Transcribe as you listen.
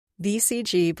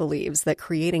BCG believes that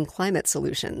creating climate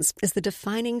solutions is the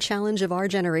defining challenge of our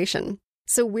generation.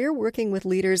 So we're working with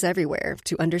leaders everywhere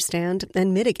to understand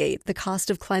and mitigate the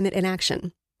cost of climate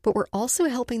inaction. But we're also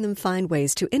helping them find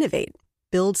ways to innovate,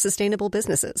 build sustainable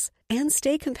businesses, and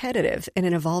stay competitive in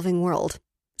an evolving world.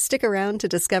 Stick around to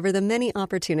discover the many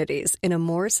opportunities in a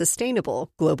more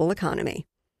sustainable global economy.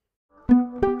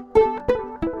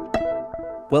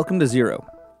 Welcome to Zero.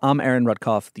 I'm Aaron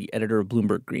Rutkoff, the editor of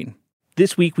Bloomberg Green.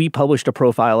 This week, we published a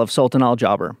profile of Sultan Al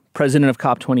Jaber, president of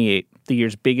COP28, the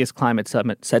year's biggest climate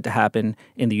summit set to happen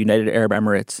in the United Arab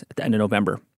Emirates at the end of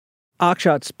November.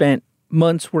 Akshat spent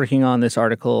months working on this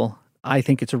article. I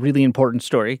think it's a really important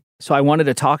story, so I wanted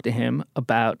to talk to him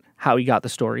about how he got the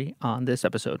story on this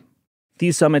episode.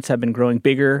 These summits have been growing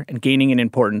bigger and gaining in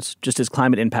importance just as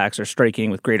climate impacts are striking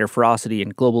with greater ferocity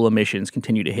and global emissions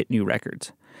continue to hit new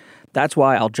records. That's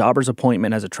why Al Jaber's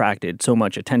appointment has attracted so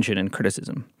much attention and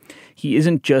criticism. He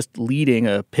isn't just leading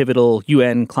a pivotal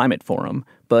UN climate forum,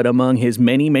 but among his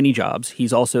many, many jobs,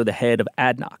 he's also the head of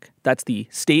ADNOC. That's the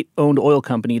state-owned oil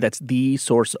company that's the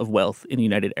source of wealth in the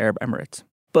United Arab Emirates.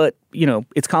 But,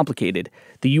 it's complicated.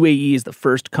 The UAE is the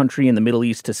first country in the Middle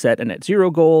East to set a net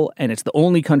zero goal, and it's the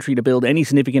only country to build any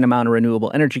significant amount of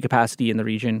renewable energy capacity in the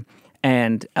region.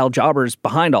 And Al Jaber's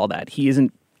behind all that. He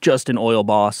isn't just an oil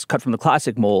boss cut from the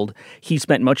classic mold. He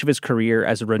spent much of his career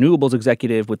as a renewables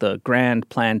executive with a grand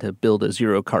plan to build a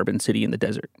zero-carbon city in the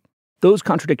desert. Those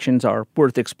contradictions are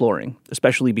worth exploring,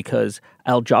 especially because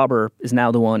Al Jaber is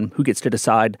now the one who gets to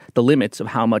decide the limits of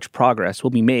how much progress will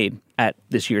be made at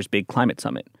this year's big climate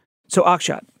summit. So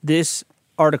Akshat, this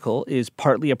article is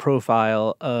partly a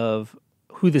profile of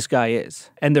who this guy is.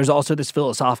 And there's also this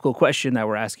philosophical question that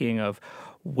we're asking of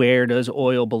where does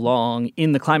oil belong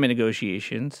in the climate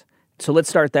negotiations? So let's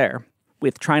start there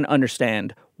with trying to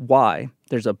understand why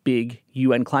there's a big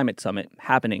UN climate summit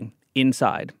happening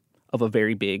inside of a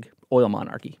very big oil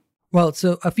monarchy. Well,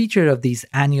 so a feature of these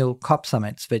annual COP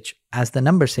summits, which, as the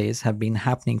number says, have been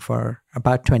happening for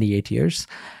about 28 years,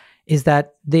 is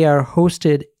that they are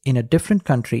hosted in a different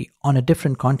country on a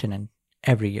different continent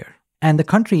every year. And the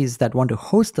countries that want to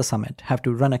host the summit have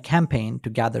to run a campaign to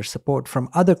gather support from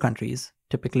other countries,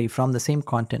 typically from the same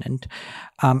continent,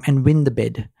 and win the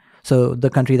bid. So the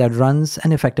country that runs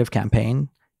an effective campaign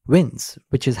wins,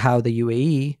 which is how the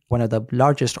UAE, one of the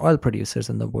largest oil producers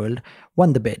in the world,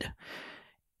 won the bid.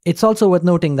 It's also worth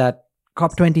noting that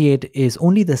COP28 is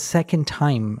only the second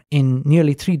time in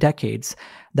nearly 3 decades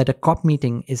that a COP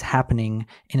meeting is happening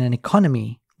in an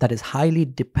economy that is highly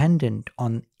dependent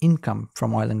on income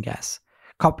from oil and gas.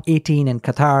 COP18 in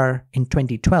Qatar in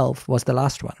 2012 was the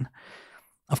last one.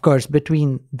 Of course,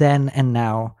 between then and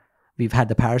now, we've had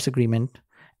the Paris Agreement,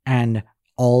 and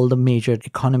all the major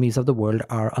economies of the world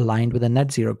are aligned with a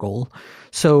net zero goal.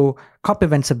 So COP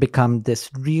events have become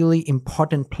this really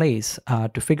important place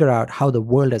to figure out how the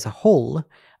world as a whole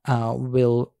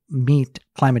will meet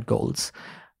climate goals.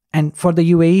 And for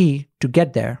the UAE to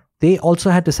get there, they also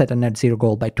had to set a net zero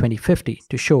goal by 2050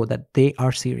 to show that they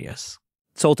are serious.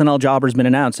 Sultan Al Jaber's been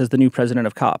announced as the new president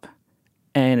of COP.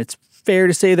 And it's fair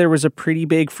to say there was a pretty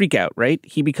big freakout, right?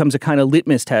 He becomes a kind of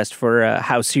litmus test for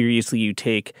how seriously you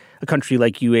take a country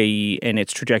like UAE and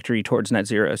its trajectory towards net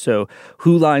zero. So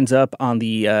who lines up on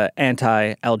the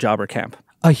anti-Al Jaber camp?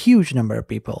 A huge number of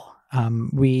people.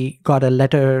 We got a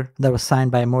letter that was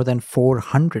signed by more than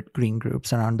 400 green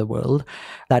groups around the world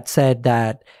that said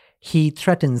that he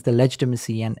threatens the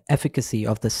legitimacy and efficacy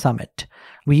of the summit.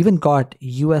 We even got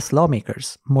US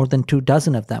lawmakers, more than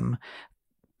 24 of them,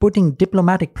 putting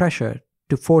diplomatic pressure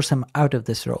to force him out of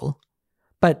this role.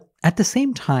 But at the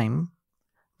same time,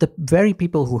 the very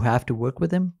people who have to work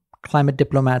with him, climate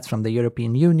diplomats from the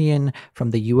European Union, from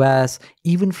the US,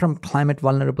 even from climate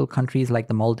vulnerable countries like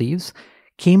the Maldives,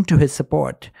 came to his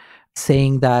support,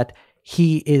 saying that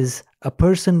he is a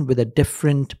person with a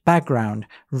different background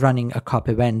running a COP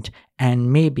event,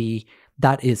 and maybe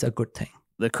that is a good thing.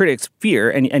 The critics' fear,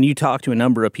 and you talk to a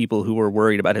number of people who were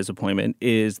worried about his appointment,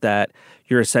 is that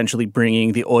you're essentially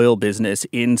bringing the oil business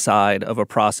inside of a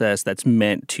process that's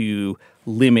meant to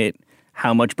limit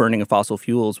how much burning of fossil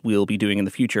fuels we'll be doing in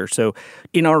the future. So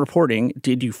in our reporting,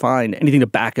 did you find anything to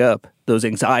back up those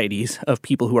anxieties of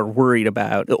people who are worried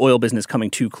about the oil business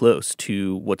coming too close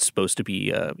to what's supposed to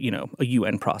be a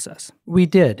UN process? We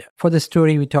did. For the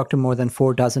story, we talked to more than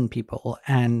 24 people.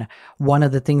 And one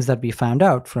of the things that we found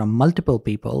out from multiple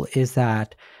people is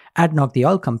that ADNOC, the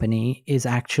oil company, is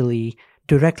actually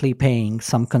directly paying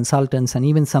some consultants and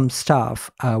even some staff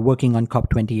working on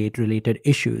COP28 related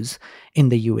issues in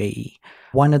the UAE.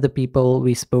 One of the people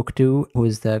we spoke to, who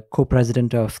is the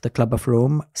co-president of the Club of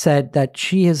Rome, said that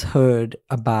she has heard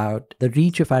about the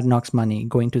reach of ADNOC's money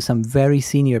going to some very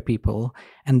senior people,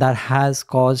 and that has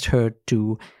caused her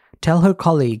to tell her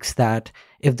colleagues that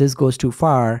if this goes too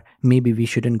far, maybe we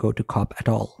shouldn't go to COP at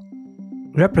all.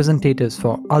 Representatives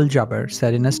for Al Jaber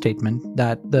said in a statement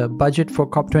that the budget for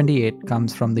COP28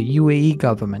 comes from the UAE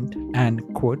government and,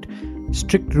 quote,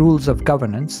 strict rules of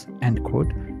governance, end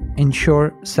quote,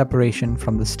 ensure separation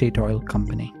from the state oil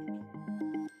company.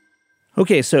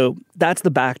 Okay, so that's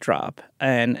the backdrop.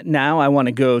 And now I want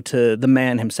to go to the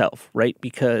man himself, right?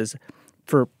 Because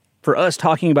for us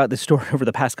talking about this story over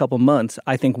the past couple months,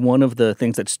 I think one of the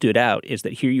things that stood out is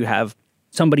that here you have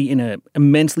somebody in an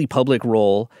immensely public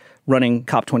role running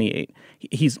COP28.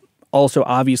 He's also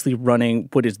obviously running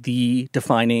what is the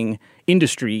defining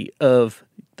industry of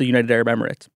the United Arab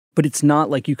Emirates. But it's not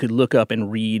like you could look up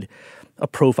and read a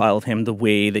profile of him the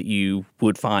way that you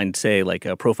would find, say, like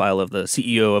a profile of the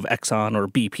CEO of Exxon or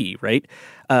BP, right?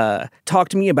 Talk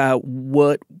to me about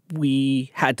what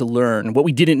we had to learn, what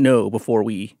we didn't know before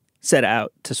we set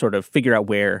out to sort of figure out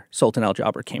where Sultan Al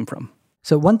Jaber came from.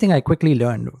 So one thing I quickly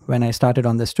learned when I started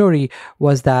on the story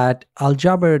was that Al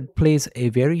Jaber plays a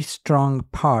very strong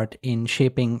part in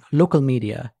shaping local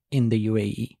media in the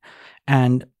UAE.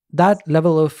 And that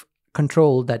level of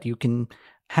control that you can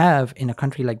have in a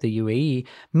country like the UAE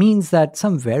means that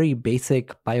some very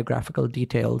basic biographical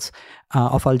details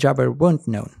of Al Jaber weren't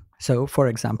known. So, for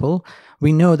example,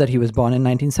 we know that he was born in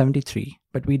 1973,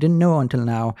 but we didn't know until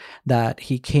now that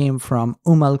he came from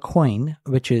Al Quwain,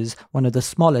 which is one of the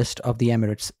smallest of the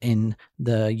emirates in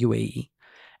the UAE.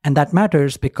 And that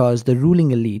matters because the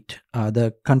ruling elite,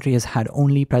 the country has had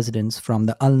only presidents from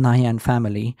the Al Nahyan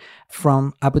family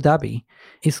from Abu Dhabi,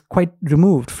 is quite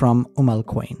removed from Al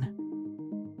Quwain.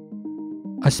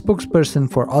 A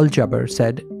spokesperson for Al Jaber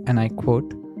said, and I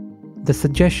quote, "The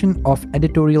suggestion of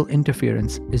editorial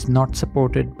interference is not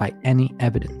supported by any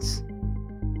evidence."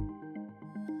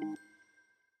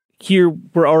 Here,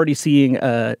 we're already seeing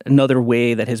another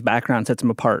way that his background sets him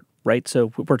apart, right?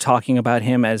 So we're talking about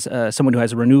him as someone who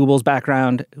has a renewables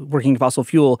background, working fossil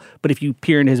fuel. But if you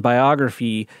peer into his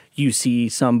biography, you see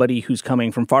somebody who's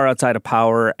coming from far outside of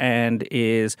power and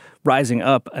is rising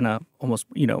up on a almost,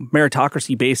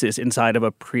 meritocracy basis inside of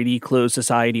a pretty closed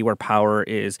society where power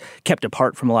is kept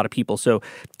apart from a lot of people. So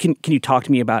can you talk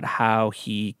to me about how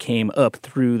he came up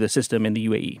through the system in the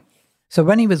UAE? So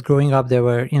when he was growing up, there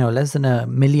were, less than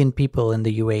 1 million people in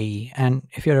the UAE. And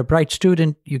if you're a bright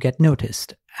student, you get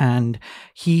noticed. And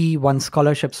he won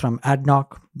scholarships from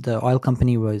ADNOC. The oil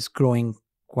company was growing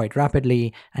quite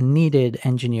rapidly and needed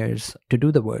engineers to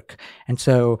do the work. And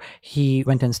so he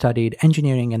went and studied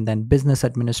engineering and then business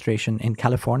administration in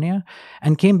California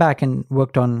and came back and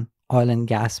worked on oil and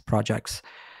gas projects.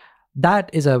 That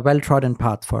is a well-trodden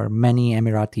path for many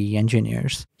Emirati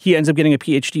engineers. He ends up getting a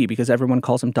PhD because everyone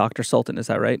calls him Dr. Sultan. Is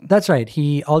that right? That's right.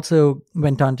 He also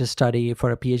went on to study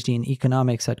for a PhD in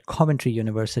economics at Coventry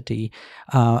University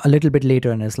a little bit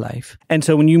later in his life. And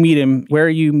so when you meet him, where are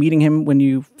you meeting him when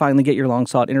you finally get your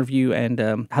long-sought interview,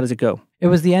 and how does it go? It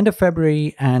was the end of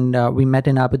February, and we met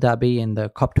in Abu Dhabi in the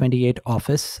COP28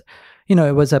 office. It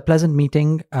was a pleasant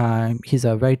meeting. He's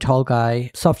a very tall guy,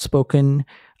 soft-spoken,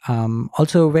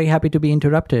 also very happy to be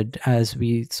interrupted as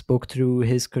we spoke through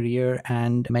his career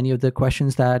and many of the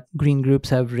questions that green groups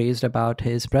have raised about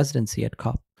his presidency at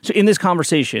COP. So in this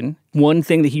conversation, one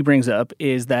thing that he brings up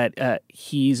is that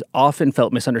he's often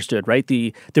felt misunderstood, right?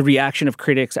 The reaction of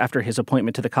critics after his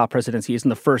appointment to the COP presidency isn't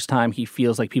the first time he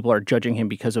feels like people are judging him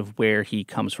because of where he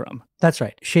comes from. That's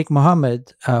right. Sheikh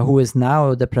Mohammed, who is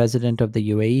now the president of the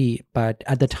UAE, but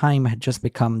at the time had just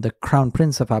become the crown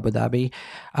prince of Abu Dhabi,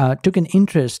 took an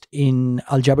interest in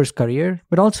Al Jaber's career,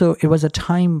 but also it was a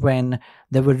time when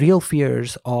there were real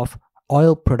fears of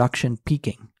oil production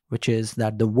peaking, which is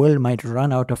that the world might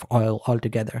run out of oil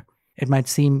altogether. It might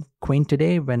seem quaint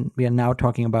today when we are now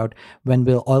talking about when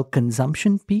will oil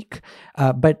consumption peak,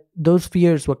 but those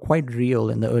fears were quite real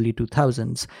in the early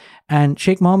 2000s. And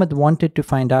Sheikh Mohammed wanted to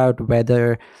find out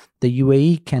whether the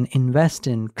UAE can invest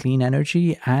in clean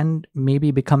energy and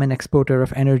maybe become an exporter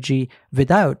of energy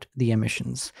without the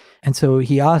emissions. And so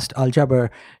he asked Al Jaber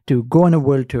to go on a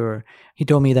world tour. He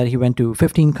told me that he went to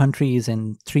 15 countries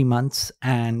in 3 months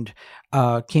and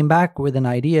came back with an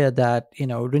idea that,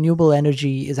 renewable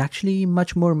energy is actually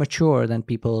much more mature than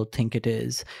people think it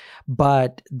is,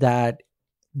 but that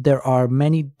there are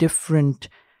many different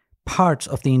parts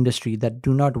of the industry that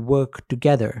do not work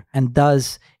together. And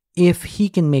thus, if he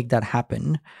can make that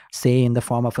happen, say in the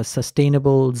form of a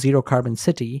sustainable zero carbon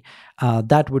city,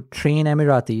 that would train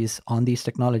Emiratis on these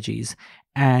technologies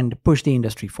and push the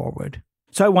industry forward.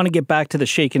 So I want to get back to the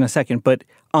Sheikh in a second, but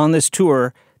on this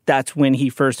tour, that's when he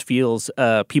first feels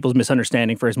people's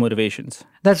misunderstanding for his motivations.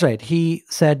 That's right. He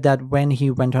said that when he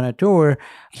went on a tour,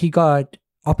 he got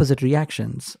opposite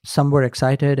reactions. Some were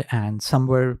excited and some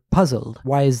were puzzled.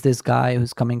 Why is this guy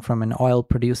who's coming from an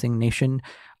oil-producing nation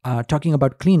talking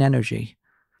about clean energy?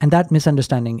 And that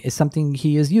misunderstanding is something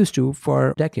he is used to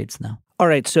for decades now. All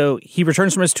right, so he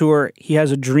returns from his tour. He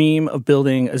has a dream of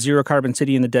building a zero-carbon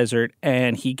city in the desert,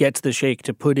 and he gets the Sheikh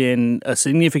to put in a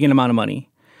significant amount of money.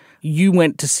 You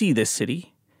went to see this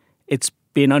city. It's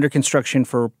been under construction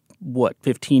for,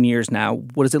 15 years now?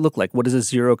 What does it look like? What does a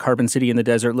zero-carbon city in the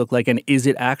desert look like, and is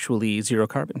it actually zero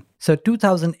carbon? So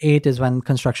 2008 is when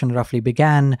construction roughly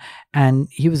began, and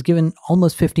he was given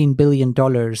almost $15 billion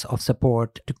of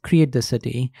support to create the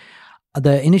city.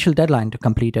 The initial deadline to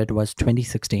complete it was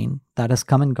 2016. That has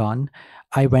come and gone.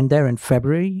 I went there in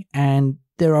February, and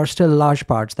there are still large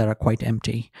parts that are quite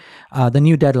empty. The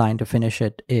new deadline to finish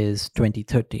it is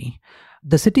 2030.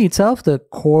 The city itself, the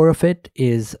core of it,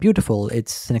 is beautiful.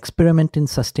 It's an experiment in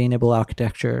sustainable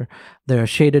architecture. There are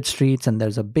shaded streets, and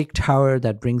there's a big tower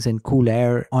that brings in cool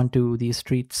air onto these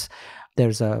streets.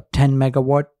 There's a 10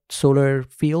 megawatt solar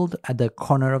field at the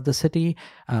corner of the city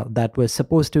that was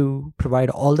supposed to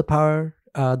provide all the power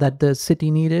that the city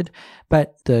needed.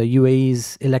 But the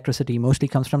UAE's electricity mostly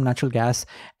comes from natural gas.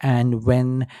 And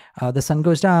when the sun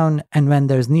goes down and when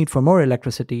there's need for more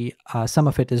electricity, some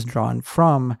of it is drawn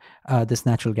from this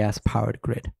natural gas powered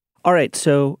grid. All right,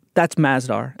 so that's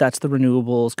Masdar. That's the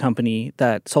renewables company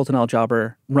that Sultan Al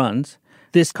Jaber runs.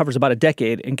 This covers about a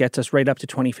decade and gets us right up to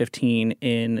 2015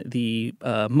 in the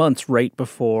months right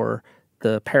before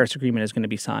the Paris Agreement is going to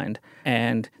be signed.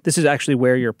 And this is actually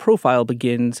where your profile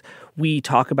begins. We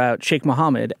talk about Sheikh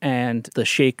Mohammed and the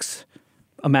Sheikh's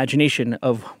imagination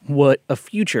of what a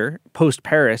future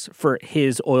post-Paris for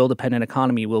his oil-dependent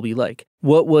economy will be like.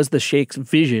 What was the Sheikh's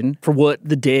vision for what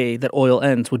the day that oil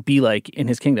ends would be like in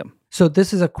his kingdom? So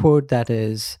this is a quote that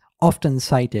is often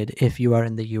cited if you are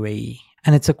in the UAE.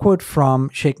 And it's a quote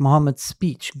from Sheikh Mohammed's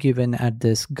speech given at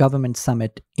this government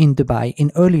summit in Dubai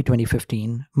in early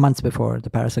 2015, months before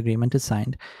the Paris Agreement is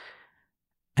signed.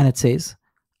 And it says,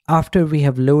 "After we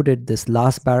have loaded this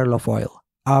last barrel of oil,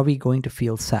 are we going to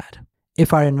feel sad?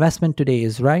 If our investment today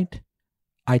is right,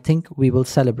 I think we will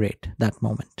celebrate that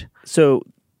moment." So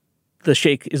the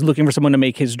Sheikh is looking for someone to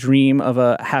make his dream of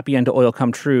a happy end to oil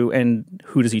come true. And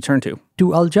who does he turn to?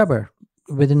 To Al Jaber.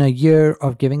 Within a year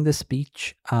of giving the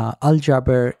speech, Al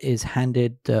Jaber is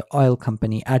handed the oil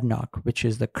company ADNOC, which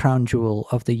is the crown jewel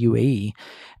of the UAE.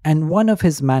 And one of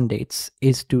his mandates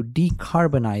is to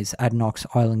decarbonize ADNOC's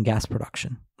oil and gas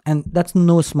production. And that's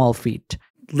no small feat.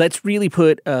 Let's really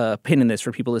put a pin in this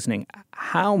for people listening.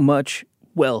 How much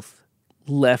wealth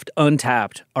left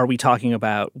untapped are we talking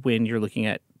about when you're looking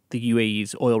at the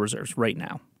UAE's oil reserves right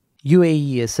now?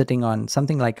 UAE is sitting on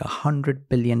something like 100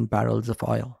 billion barrels of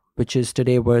oil, which is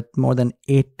today worth more than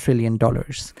 $8 trillion.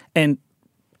 And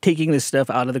taking this stuff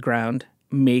out of the ground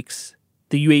makes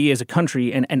the UAE as a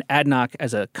country and ADNOC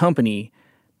as a company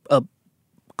a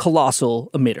colossal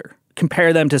emitter.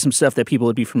 Compare them to some stuff that people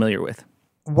would be familiar with.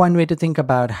 One way to think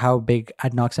about how big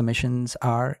ADNOC's emissions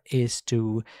are is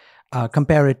to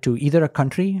compare it to either a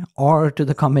country or to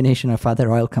the combination of other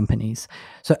oil companies.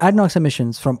 So ADNOC's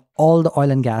emissions from all the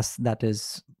oil and gas that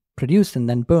is produced and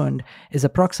then burned is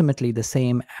approximately the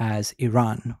same as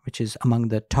Iran, which is among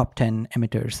the top 10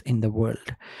 emitters in the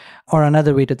world. Or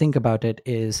another way to think about it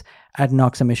is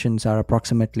ADNOC's emissions are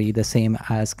approximately the same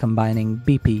as combining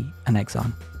BP and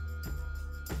Exxon.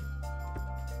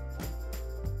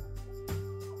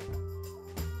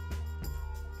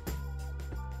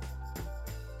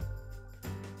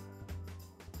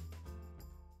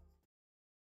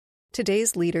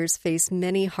 Today's leaders face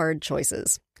many hard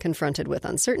choices, confronted with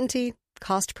uncertainty,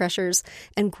 cost pressures,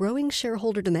 and growing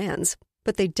shareholder demands.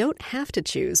 But they don't have to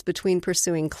choose between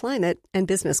pursuing climate and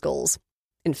business goals.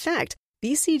 In fact,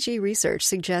 BCG research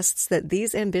suggests that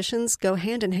these ambitions go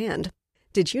hand in hand.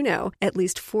 Did you know at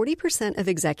least 40% of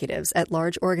executives at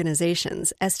large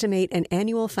organizations estimate an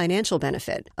annual financial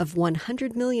benefit of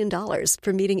 $100 million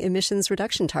for meeting emissions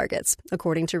reduction targets,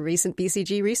 according to recent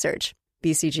BCG research?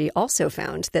 BCG also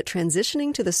found that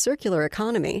transitioning to the circular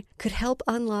economy could help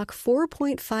unlock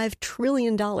 $4.5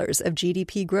 trillion of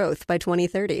GDP growth by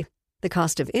 2030. The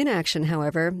cost of inaction,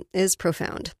 however, is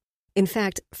profound. In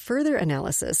fact, further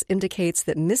analysis indicates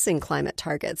that missing climate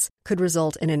targets could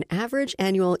result in an average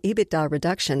annual EBITDA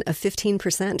reduction of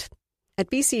 15%. At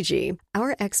BCG,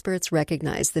 our experts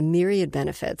recognize the myriad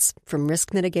benefits, from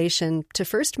risk mitigation to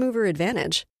first-mover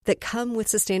advantage, that come with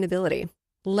sustainability.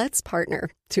 Let's partner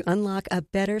to unlock a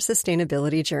better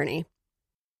sustainability journey.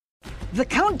 The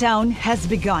countdown has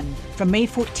begun. From May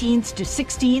 14th to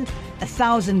 16th,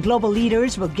 1,000 global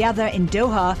leaders will gather in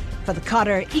Doha for the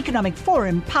Qatar Economic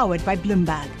Forum powered by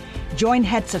Bloomberg. Join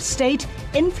heads of state,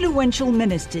 influential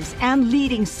ministers, and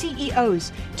leading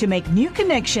CEOs to make new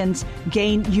connections,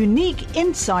 gain unique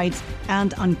insights,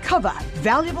 and uncover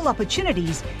valuable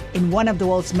opportunities in one of the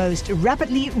world's most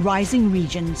rapidly rising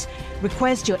regions.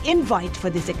 Request your invite for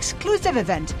this exclusive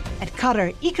event at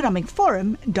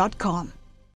QatarEconomicForum.com.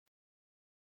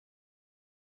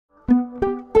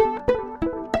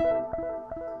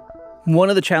 One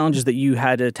of the challenges that you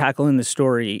had to tackle in this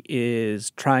story is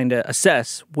trying to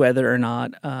assess whether or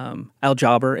not Al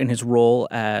Jaber, in his role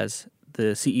as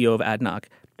the CEO of ADNOC,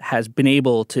 has been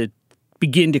able to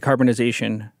begin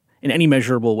decarbonization in any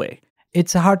measurable way.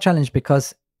 It's a hard challenge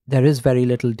because there is very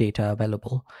little data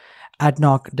available.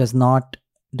 ADNOC does not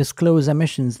disclose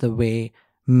emissions the way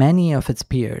many of its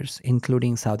peers,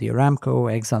 including Saudi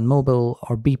Aramco, ExxonMobil,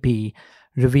 or BP,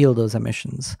 reveal those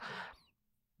emissions.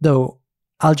 Though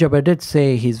Al Jaber did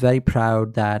say he's very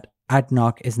proud that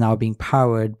ADNOC is now being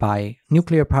powered by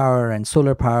nuclear power and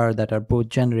solar power that are both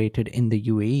generated in the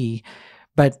UAE,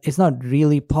 but it's not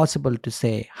really possible to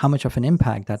say how much of an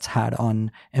impact that's had on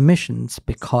emissions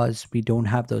because we don't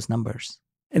have those numbers.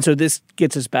 And so this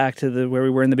gets us back to where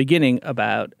we were in the beginning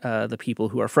about the people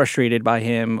who are frustrated by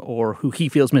him or who he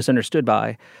feels misunderstood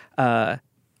by.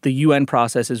 The UN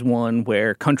process is one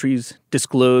where countries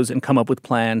disclose and come up with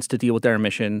plans to deal with their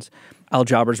emissions. Al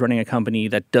Jaber's running a company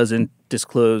that doesn't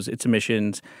disclose its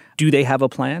emissions. Do they have a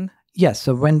plan? Yes.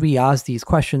 So when we asked these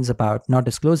questions about not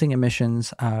disclosing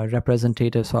emissions,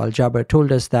 representatives for Al Jaber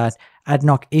told us that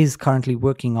ADNOC is currently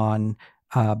working on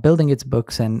building its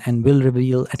books and will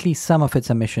reveal at least some of its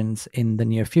emissions in the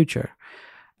near future.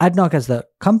 ADNOC as the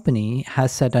company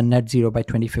has set a net zero by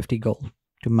 2050 goal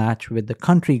to match with the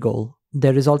country goal.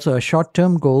 There is also a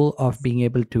short-term goal of being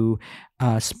able to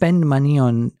spend money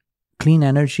on clean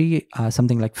energy,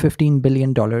 something like $15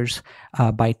 billion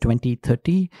by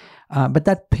 2030. But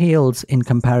that pales in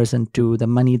comparison to the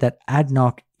money that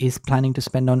ADNOC is planning to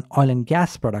spend on oil and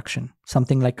gas production,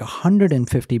 something like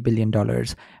 $150 billion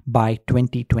by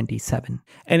 2027.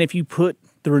 And if you put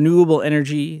the renewable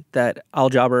energy that Al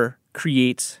Jaber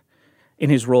creates in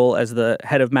his role as the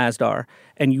head of Masdar,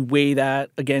 and you weigh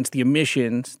that against the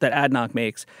emissions that ADNOC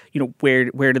makes,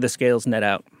 where do the scales net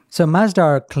out? So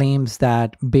Masdar claims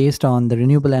that based on the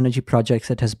renewable energy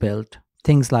projects it has built,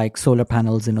 things like solar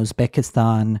panels in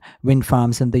Uzbekistan, wind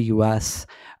farms in the US,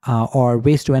 or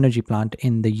waste-to-energy plant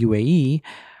in the UAE,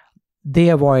 they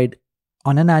avoid,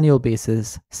 on an annual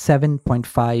basis,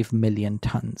 7.5 million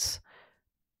tons.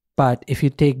 But if you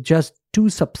take just two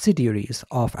subsidiaries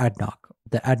of ADNOC,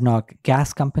 the ADNOC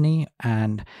Gas Company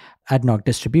and ADNOC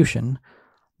Distribution,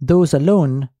 those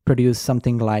alone produce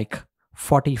something like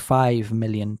 45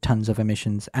 million tons of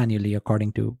emissions annually,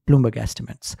 according to Bloomberg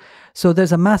estimates. So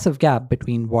there's a massive gap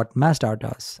between what Masdar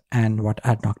does and what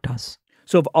ADNOC does.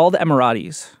 So of all the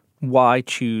Emiratis, why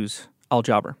choose Al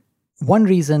Jaber? One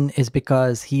reason is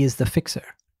because he is the fixer.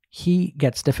 He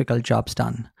gets difficult jobs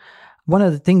done. One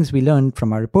of the things we learned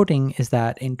from our reporting is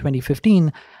that in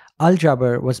 2015, Al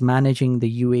Jaber was managing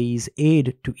the UAE's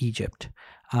aid to Egypt.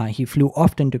 He flew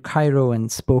often to Cairo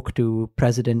and spoke to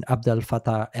President Abdel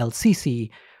Fattah el-Sisi,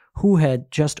 who had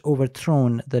just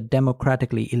overthrown the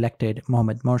democratically elected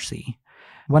Mohamed Morsi.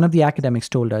 One of the academics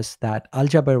told us that Al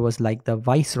Jaber was like the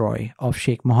viceroy of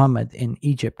Sheikh Mohammed in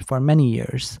Egypt for many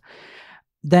years.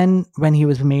 Then, when he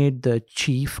was made the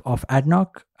chief of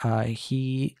ADNOC,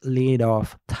 he laid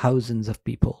off thousands of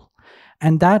people.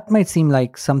 And that might seem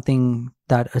like something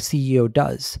that a CEO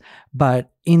does.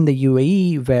 But in the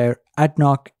UAE, where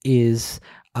ADNOC is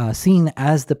seen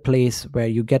as the place where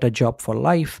you get a job for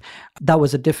life, that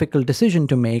was a difficult decision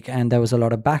to make, and there was a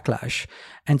lot of backlash.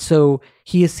 And so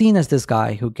he is seen as this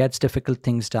guy who gets difficult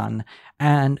things done,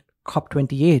 and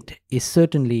COP28 is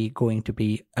certainly going to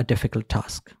be a difficult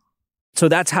task. So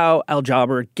that's how Al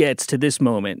Jaber gets to this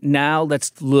moment. Now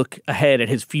let's look ahead at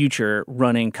his future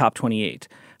running COP28.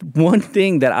 One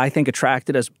thing that I think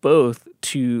attracted us both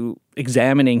to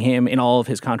examining him in all of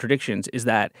his contradictions is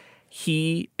that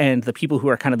he and the people who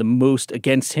are kind of the most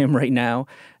against him right now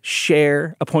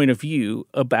share a point of view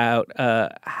about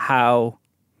how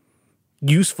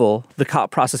useful the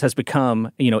COP process has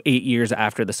become, 8 years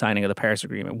after the signing of the Paris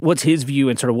Agreement. What's his view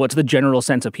and sort of what's the general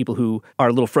sense of people who are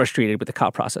a little frustrated with the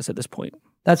COP process at this point?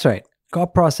 That's right.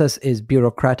 COP process is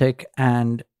bureaucratic,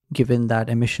 and given that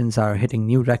emissions are hitting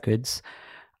new records,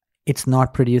 it's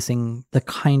not producing the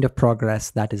kind of progress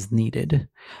that is needed.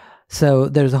 So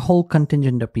there's a whole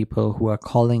contingent of people who are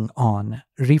calling on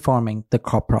reforming the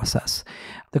COP process.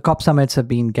 The COP summits have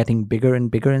been getting bigger and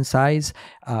bigger in size.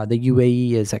 The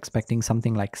UAE is expecting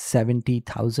something like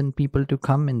 70,000 people to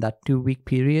come in that 2-week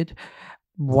period.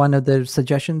 One of the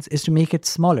suggestions is to make it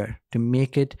smaller, to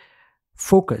make it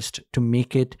focused, to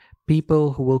make it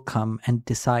people who will come and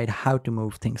decide how to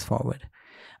move things forward.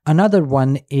 Another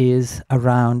one is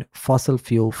around fossil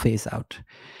fuel phase out.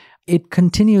 It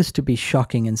continues to be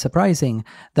shocking and surprising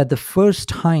that the first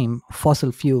time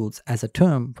fossil fuels as a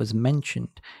term was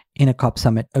mentioned in a COP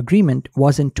summit agreement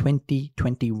was in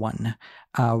 2021,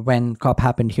 when COP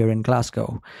happened here in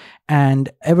Glasgow. And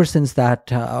ever since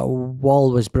that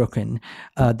wall was broken,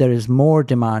 there is more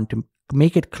demand to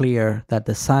make it clear that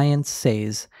the science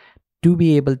says to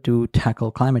be able to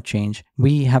tackle climate change,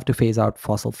 we have to phase out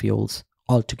fossil fuels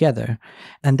altogether.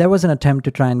 And there was an attempt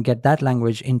to try and get that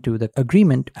language into the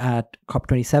agreement at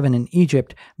COP27 in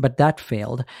Egypt, but that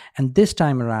failed. And this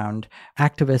time around,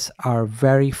 activists are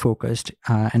very focused,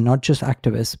 and not just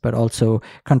activists, but also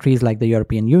countries like the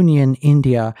European Union,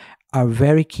 India, are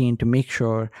very keen to make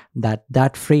sure that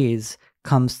that phrase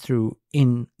comes through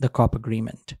in the COP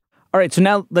agreement. All right, so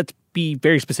now let's be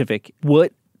very specific.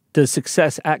 What does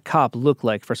success at COP look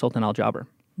like for Sultan Al Jaber?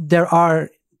 There are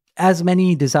as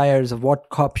many desires of what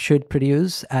COP should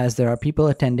produce as there are people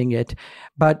attending it,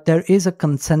 but there is a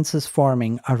consensus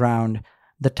forming around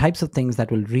the types of things that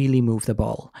will really move the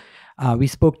ball. We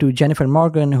spoke to Jennifer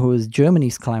Morgan, who is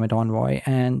Germany's climate envoy,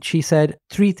 and she said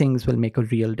 3 things will make a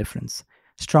real difference.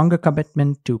 Stronger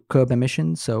commitment to curb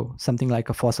emissions, so something like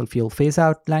a fossil fuel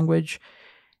phase-out language,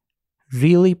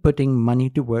 really putting money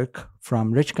to work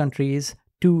from rich countries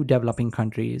to developing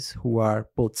countries who are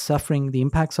both suffering the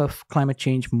impacts of climate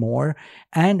change more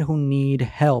and who need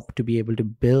help to be able to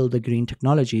build the green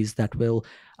technologies that will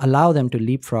allow them to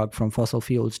leapfrog from fossil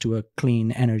fuels to a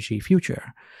clean energy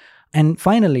future. And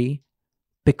finally,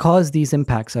 because these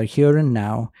impacts are here and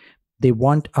now, they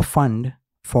want a fund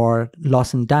for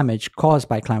loss and damage caused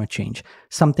by climate change,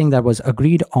 something that was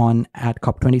agreed on at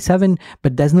COP27,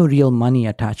 but there's no real money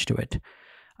attached to it.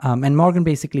 And Morgan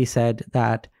basically said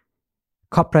that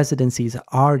COP presidencies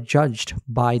are judged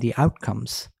by the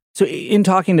outcomes. So in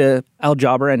talking to Al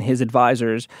Jaber and his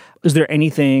advisors, is there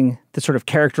anything that sort of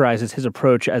characterizes his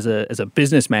approach as a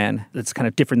businessman that's kind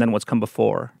of different than what's come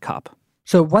before COP?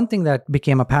 So one thing that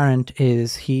became apparent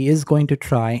is he is going to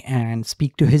try and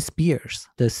speak to his peers,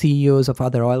 the CEOs of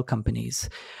other oil companies,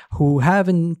 who have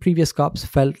in previous COPs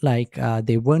felt like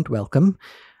they weren't welcome.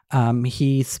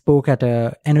 He spoke at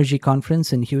an energy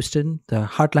conference in Houston, the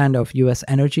heartland of U.S.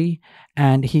 energy,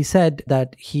 and he said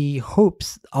that he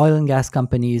hopes oil and gas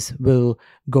companies will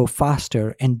go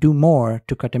faster and do more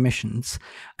to cut emissions,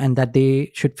 and that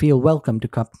they should feel welcome to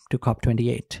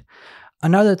COP28.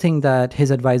 Another thing that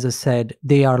his advisors said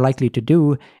they are likely to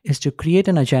do is to create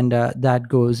an agenda that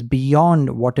goes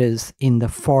beyond what is in the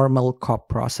formal COP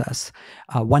process.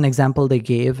 One example they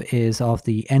gave is of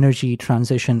the Energy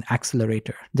Transition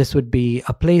Accelerator. This would be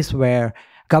a place where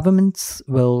governments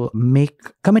will make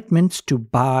commitments to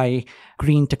buy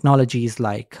green technologies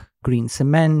like green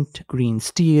cement, green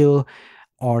steel,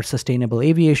 or sustainable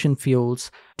aviation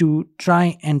fuels to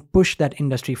try and push that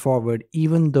industry forward,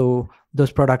 even though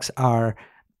those products are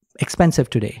expensive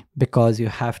today because you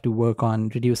have to work on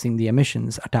reducing the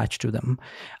emissions attached to them.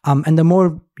 And the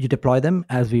more you deploy them,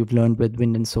 as we've learned with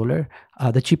wind and solar,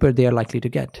 the cheaper they are likely to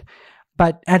get.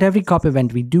 But at every COP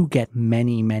event, we do get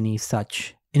many, many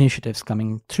such initiatives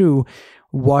coming through.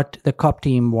 What the COP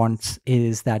team wants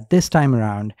is that this time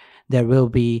around, there will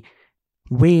be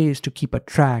ways to keep a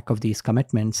track of these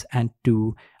commitments and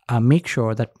to make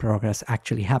sure that progress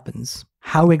actually happens.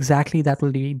 How exactly that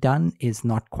will be done is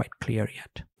not quite clear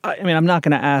yet. I mean, I'm not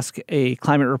going to ask a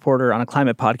climate reporter on a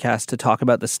climate podcast to talk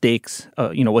about the stakes,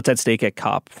 what's at stake at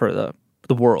COP for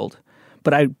the world.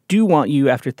 But I do want you,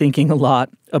 after thinking a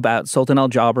lot about Sultan Al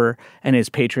Jaber and his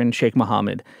patron, Sheikh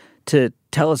Mohammed, to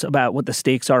tell us about what the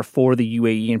stakes are for the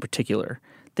UAE in particular.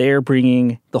 They're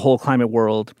bringing the whole climate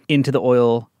world into the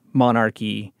oil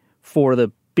monarchy for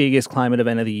the biggest climate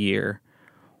event of the year.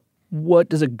 What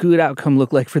does a good outcome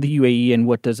look like for the UAE, and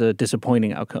what does a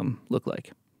disappointing outcome look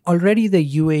like? Already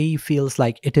the UAE feels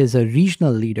like it is a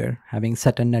regional leader, having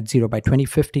set a net zero by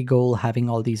 2050 goal, having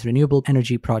all these renewable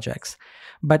energy projects.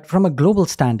 But from a global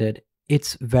standard,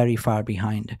 it's very far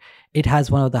behind. It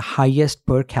has one of the highest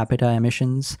per capita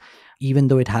emissions. Even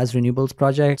though it has renewables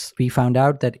projects, we found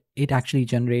out that it actually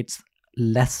generates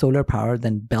less solar power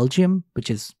than Belgium, which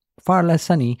is far less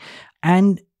sunny,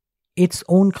 and its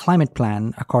own climate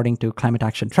plan, according to Climate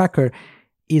Action Tracker,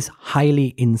 is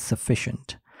highly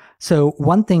insufficient. So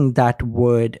one thing that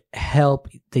would help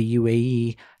the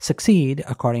UAE succeed,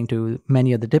 according to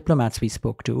many of the diplomats we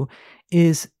spoke to,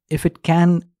 is if it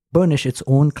can burnish its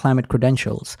own climate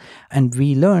credentials. And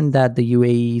we learned that the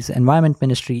UAE's Environment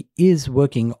Ministry is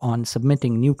working on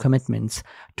submitting new commitments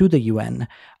to the UN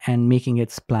and making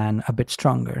its plan a bit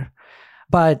stronger.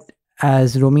 But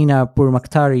as Romina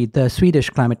Pourmokhtari, the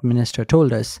Swedish climate minister,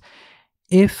 told us,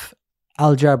 if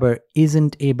Al Jaber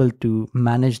isn't able to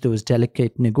manage those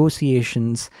delicate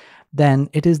negotiations, then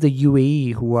it is the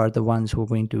UAE who are the ones who are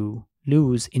going to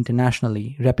lose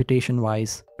internationally,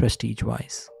 reputation-wise,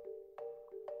 prestige-wise.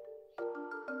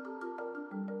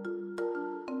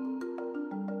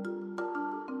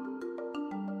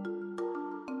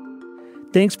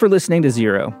 Thanks for listening to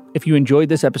Zero. If you enjoyed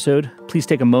this episode, please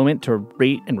take a moment to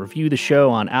rate and review the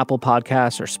show on Apple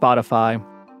Podcasts or Spotify.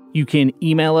 You can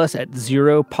email us at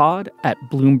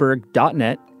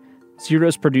zeropod@bloomberg.net.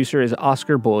 Zero's producer is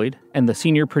Oscar Boyd, and the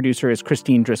senior producer is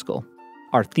Christine Driscoll.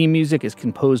 Our theme music is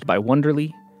composed by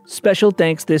Wonderly. Special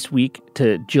thanks this week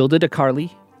to Gilda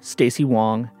DeCarli, Stacey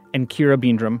Wong, and Kira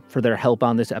Beendrum for their help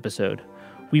on this episode.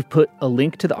 We've put a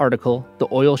link to the article, The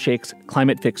Oil Sheikh's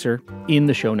Climate Fixer, in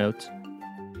the show notes.